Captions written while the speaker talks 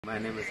My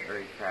name is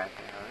Uri Krakauer,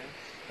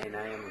 and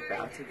I am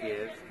about to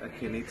give a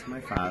kidney to my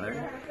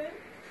father.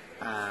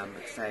 I'm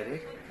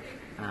excited,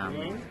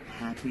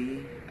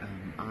 happy,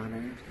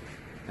 honored.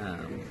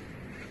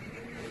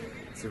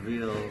 It's a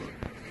real,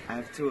 I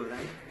have two of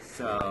them,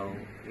 so,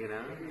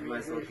 might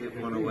as well give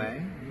one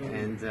away,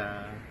 and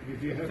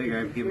figure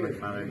I've given my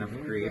father enough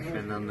grief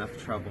and enough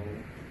trouble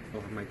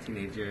over my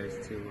teenage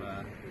years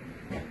to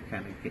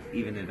kind of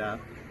even it up.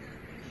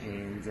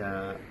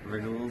 And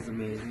Renewal's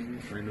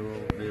amazing.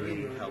 Renewal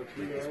really helped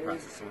make this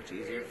process so much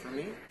easier for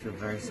me. I feel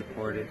very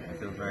supported. I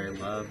feel very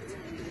loved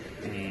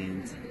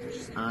and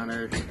just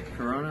honored.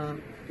 Corona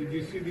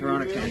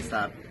can't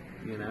stop,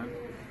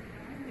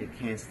 It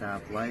can't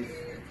stop life.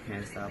 It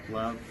can't stop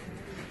love.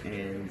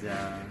 And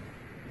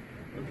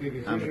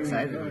I'm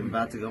excited. I'm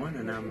about to go in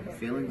and I'm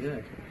feeling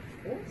good.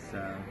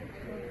 So,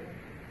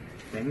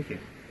 thank you.